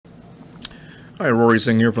Hi, Rory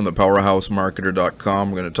Singh here from the powerhousemarketer.com.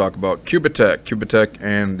 We're going to talk about Qubittech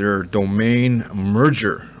and their domain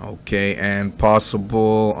merger, okay, and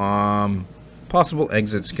possible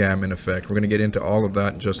exit scam in effect. We're going to get into all of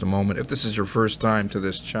that in just a moment. If this is your first time to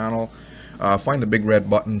this channel, find the big red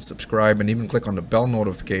button, subscribe, and even click on the bell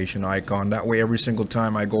notification icon. That way, every single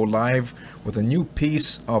time I go live with a new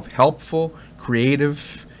piece of helpful,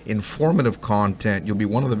 creative, informative content, you'll be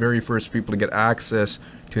one of the very first people to get access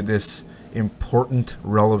to this important,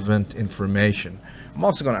 relevant information. I'm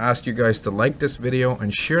also going to ask you guys to like this video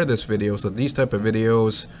and share this video so these type of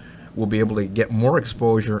videos will be able to get more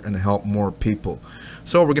exposure and help more people.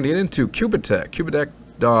 So we're going to get into Qubittech.dev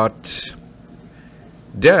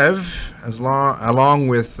along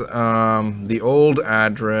with the old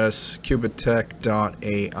address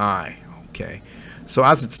qubittech.ai. Okay, so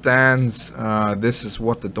as it stands, this is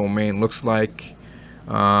what the domain looks like.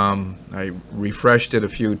 I refreshed it a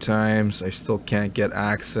few times. I still can't get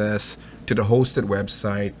access to the hosted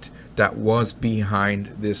website that was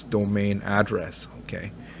behind this domain address.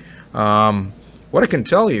 Okay. What I can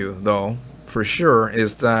tell you though for sure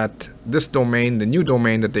is that this domain, the new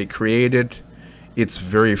domain that they created, it's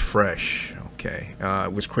very fresh. Okay.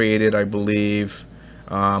 It was created, I believe,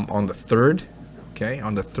 on the 3rd. Okay,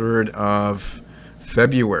 on the 3rd of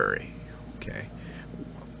February. Okay.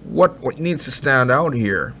 What needs to stand out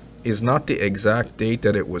here is not the exact date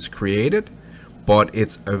that it was created, but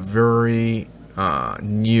it's a very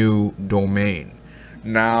new domain.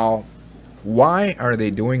 Now, why are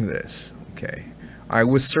they doing this? Okay, I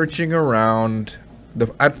was searching around.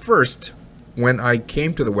 At first, when I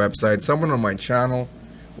came to the website, someone on my channel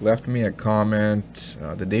left me a comment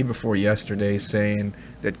the day before yesterday saying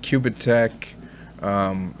that Qubittech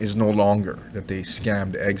is no longer, that they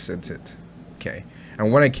scammed, exited. Okay. And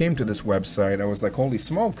when I came to this website, I was like, holy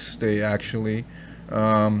smokes, they actually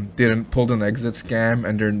pulled an exit scam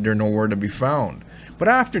and they're nowhere to be found. But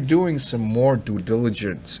after doing some more due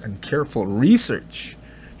diligence and careful research,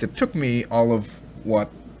 that took me all of, what,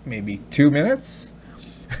 maybe 2 minutes?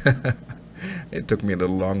 It took me a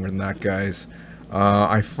little longer than that, guys.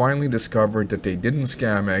 I finally discovered that they didn't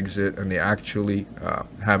scam exit and they actually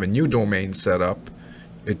have a new domain set up.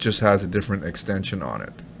 It just has a different extension on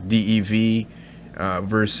it. DEV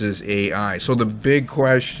versus AI. So the big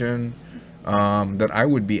question that I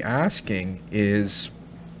would be asking is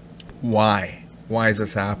why? Why is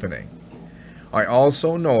this happening? I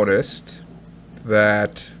also noticed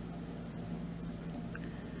that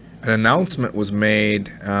an announcement was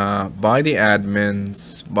made by the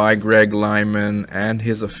admins, by Greg Lyman and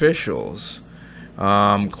his officials,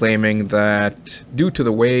 claiming that due to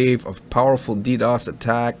the wave of powerful DDoS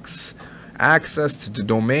attacks, access to the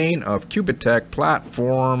domain of Qubittech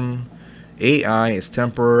platform AI is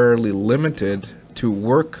temporarily limited. To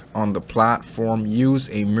work on the platform, use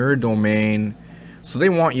a mirror domain. So they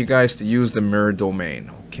want you guys to use the mirror domain.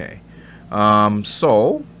 Okay.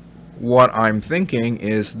 So what I'm thinking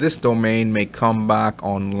is this domain may come back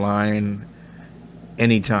online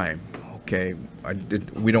anytime. Okay.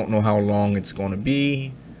 We don't know how long it's going to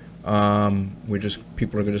be.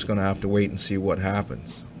 People are just going to have to wait and see what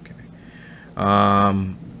happens.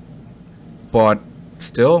 But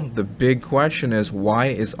still, the big question is, why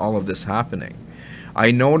is all of this happening?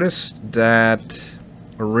 I noticed that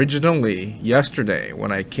originally yesterday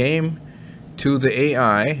when I came to the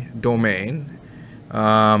AI domain,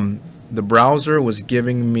 the browser was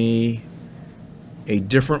giving me a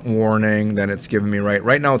different warning than it's giving me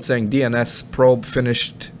right now. It's saying DNS probe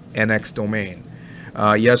finished NX domain.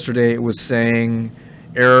 Yesterday it was saying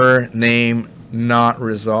error name not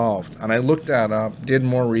resolved, and I looked that up, did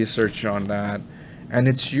more research on that, and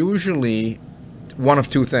it's usually one of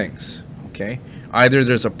two things. Okay, either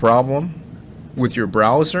there's a problem with your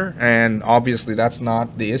browser, and obviously that's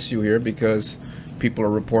not the issue here because people are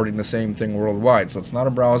reporting the same thing worldwide, so it's not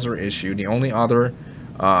a browser issue. The only other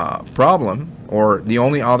problem, or the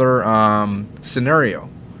only other scenario,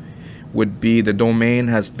 would be the domain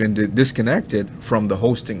has been disconnected from the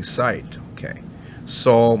hosting site. Okay.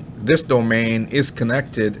 So this domain is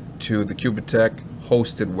connected to the Qubittech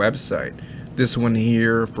hosted website. This one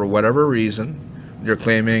here, for whatever reason, they're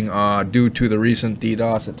claiming due to the recent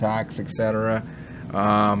DDoS attacks, etc.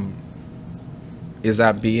 Is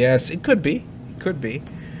that BS? It could be. It could be.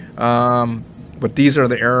 But these are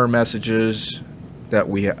the error messages that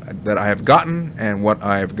I have gotten and what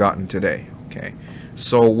I have gotten today. Okay.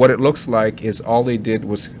 So what it looks like is all they did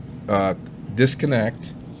was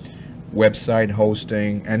disconnect website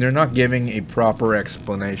hosting, and they're not giving a proper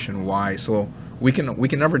explanation why. So we can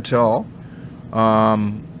never tell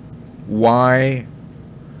why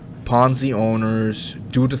Ponzi owners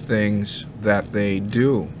do the things that they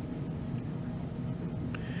do.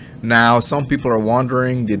 Now, some people are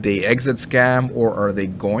wondering, did they exit scam or are they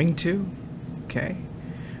going to? Okay.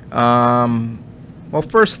 Well,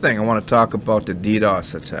 first thing I want to talk about the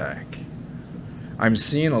DDoS attack. I'm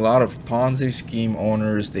seeing a lot of Ponzi scheme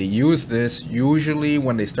owners, they use this usually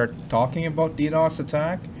when they start talking about DDoS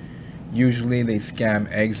attack. Usually they scam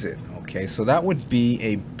exit. Okay, so that would be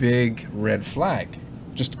a big red flag.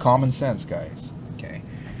 Just common sense, guys. Okay.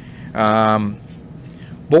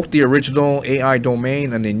 Both the original AI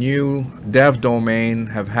domain and the new dev domain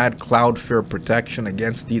have had Cloudflare protection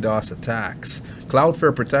against DDoS attacks.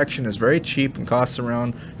 Cloudflare protection is very cheap and costs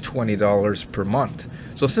around $20 per month.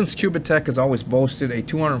 So since Qubittech has always boasted a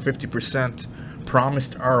 250%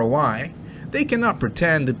 promised ROI, they cannot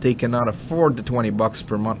pretend that they cannot afford the $20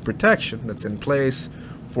 per month protection that's in place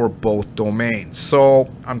for both domains. So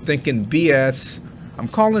I'm thinking BS. I'm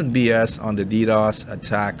calling BS on the DDoS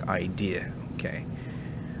attack idea. Okay.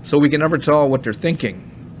 So we can never tell what they're thinking.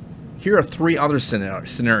 Here are 3 other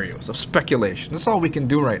scenarios of speculation. That's all we can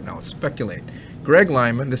do right now, is speculate. Greg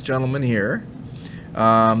Lyman, this gentleman here,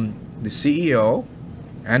 the CEO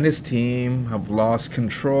and his team have lost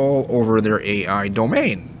control over their AI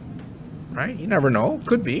domain. Right? You never know.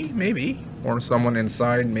 Could be, maybe. Or someone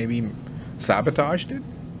inside maybe sabotaged it.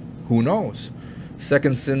 Who knows?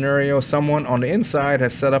 Second scenario, someone on the inside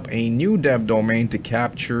has set up a new dev domain to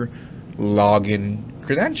capture login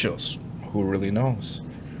credentials. Who really knows?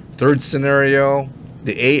 Third scenario,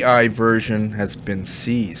 the AI version has been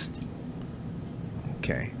seized.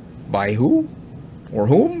 Okay. By who or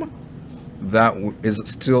whom? That is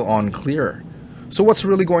still unclear. So what's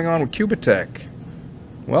really going on with Qubittech?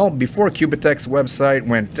 Well, before Qubittech's website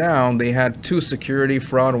went down, they had 2 security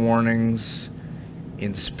fraud warnings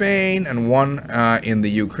in Spain and 1 in the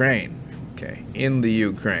Ukraine. Okay, in the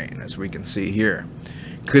Ukraine, as we can see here.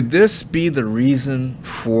 Could this be the reason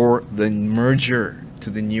for the merger to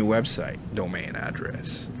the new website domain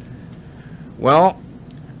address? Well,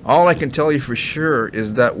 all I can tell you for sure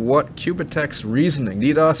is that what Qubittech's reasoning,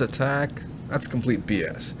 DDoS attack, that's complete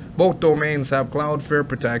BS. Both domains have Cloudflare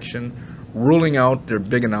protection, ruling out their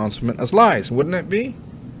big announcement as lies, wouldn't it be?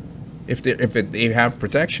 If they have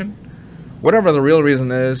protection? Whatever the real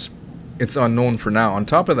reason is, it's unknown for now. On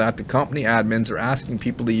top of that, the company admins are asking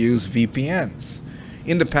people to use VPNs.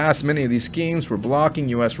 In the past, many of these schemes were blocking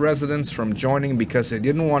U.S. residents from joining because they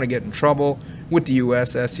didn't want to get in trouble with the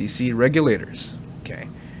U.S. SEC regulators. Okay.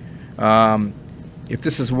 If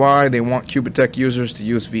this is why they want Qubittech users to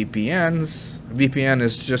use VPNs, VPN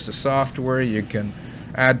is just a software you can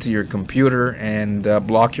add to your computer and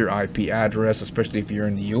block your IP address, especially if you're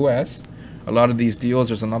in the U.S. A lot of these deals,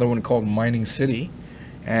 there's another one called Mining City.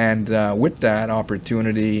 And with that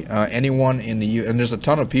opportunity, anyone in the and there's a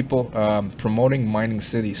ton of people promoting Mining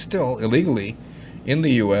City still illegally in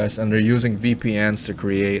the U.S. and they're using VPNs to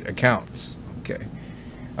create accounts. Okay,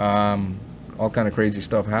 all kind of crazy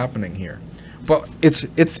stuff happening here, but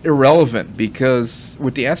it's irrelevant because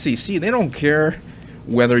with the SEC, they don't care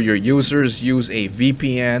whether your users use a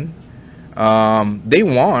VPN.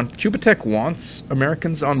 Qubittech wants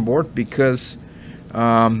Americans on board because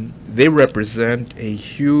they represent a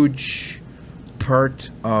huge part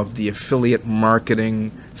of the affiliate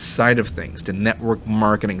marketing side of things, the network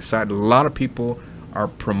marketing side. A lot of people are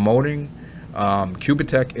promoting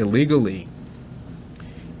Qubittech illegally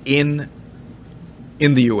in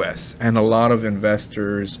the US, and a lot of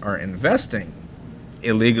investors are investing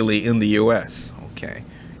illegally in the US. Okay,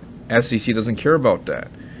 SEC doesn't care about that.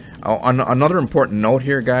 Another important note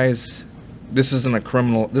here, guys, this is a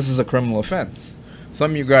criminal offense.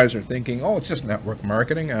 Some of you guys are thinking, oh, it's just network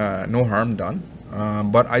marketing, no harm done.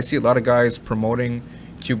 But I see a lot of guys promoting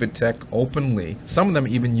Qubittech openly, some of them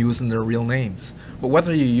even using their real names. But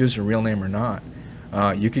whether you use your real name or not,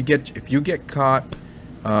 if you get caught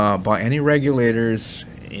by any regulators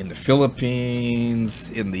in the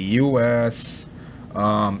Philippines, in the US,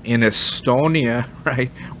 in Estonia,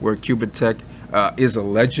 right, where Qubittech is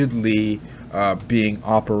allegedly being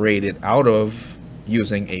operated out of,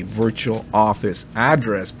 using a virtual office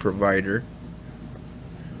address provider,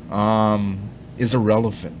 is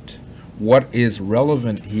irrelevant. What is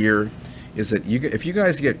relevant here is that if you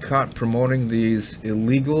guys get caught promoting these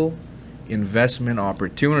illegal investment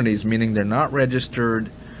opportunities, meaning they're not registered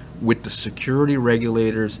with the security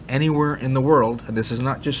regulators anywhere in the world, and this is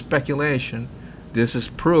not just speculation, this is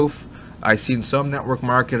proof. I've seen some network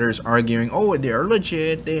marketers arguing, oh, they're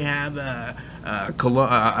legit, they have a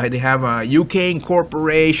UK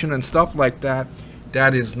incorporation and stuff like that.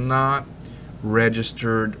 That is not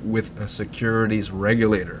registered with a securities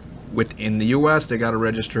regulator. within the US, they got to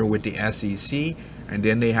register with the SEC, and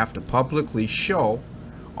then they have to publicly show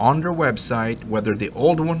on their website, whether the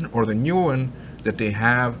old one or the new one, that they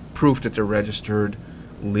have proof that they're registered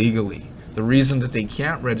legally. The reason that they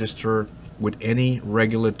can't register with any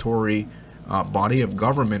regulatory body of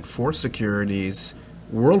government for securities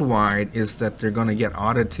worldwide is that they're going to get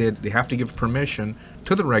audited. They have to give permission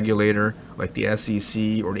to the regulator, like the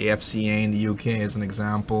SEC or the FCA in the UK as an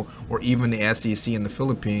example, or even the SEC in the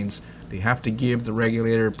Philippines. They have to give the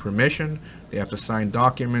regulator permission. They have to sign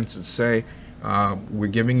documents that say, we're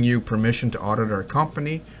giving you permission to audit our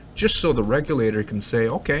company, just so the regulator can say,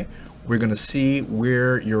 okay, we're going to see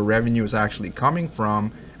where your revenue is actually coming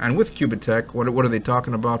from. And with Qubittech, what are they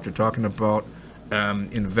talking about? They're talking about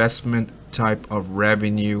investment type of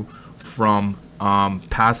revenue from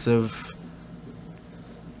passive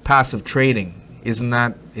trading. Isn't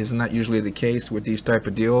that usually the case with these type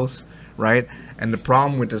of deals, right? And the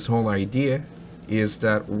problem with this whole idea is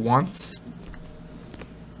that once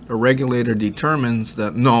a regulator determines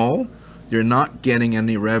that no, you're not getting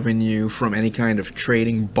any revenue from any kind of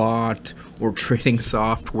trading bot or trading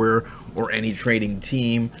software or any trading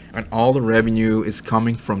team, and all the revenue is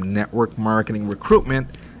coming from network marketing recruitment,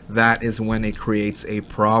 that is when it creates a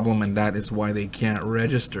problem, and that is why they can't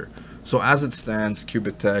register. So as it stands,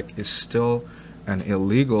 Qubittech is still an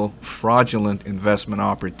illegal, fraudulent investment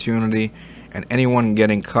opportunity, and anyone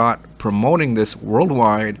getting caught promoting this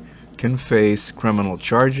worldwide can face criminal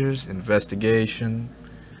charges, investigation,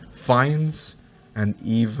 fines, and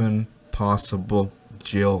even possible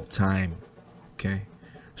jail time. Okay,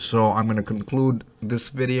 so I'm going to conclude this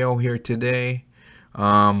video here today.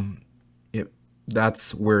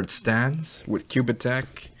 That's where it stands with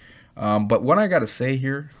Qubittech. But what I got to say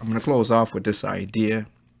here, I'm going to close off with this idea.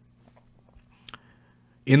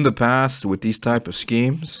 In the past, with these type of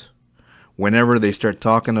schemes, whenever they start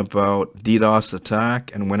talking about DDoS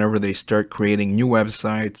attack and whenever they start creating new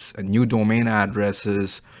websites and new domain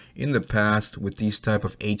addresses, in the past with these type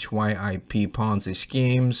of HYIP Ponzi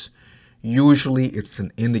schemes, usually it's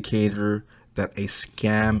an indicator that a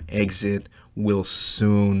scam exit will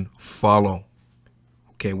soon follow.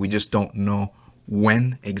 Okay, we just don't know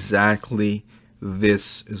when exactly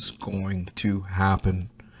this is going to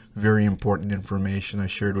happen. Very important information I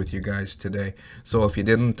shared with you guys today. So if you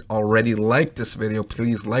didn't already like this video,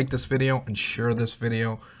 please like this video and share this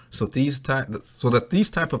video so that these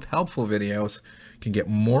type of helpful videos can get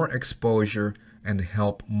more exposure and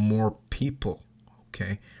help more people,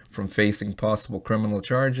 okay, from facing possible criminal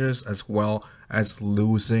charges as well as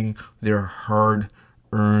losing their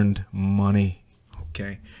hard-earned money.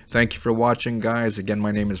 Okay, thank you for watching, guys. Again,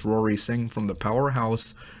 my name is Rory Singh from the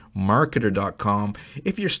powerhousemarketer.com.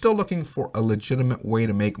 If you're still looking for a legitimate way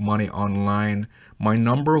to make money online, my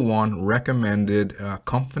 #1 recommended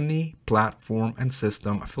company, platform, and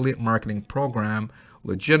system affiliate marketing program,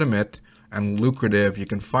 legitimate and lucrative. You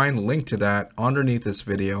can find a link to that underneath this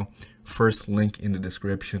video. First link in the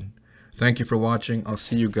description. Thank you for watching. I'll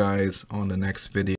see you guys on the next video.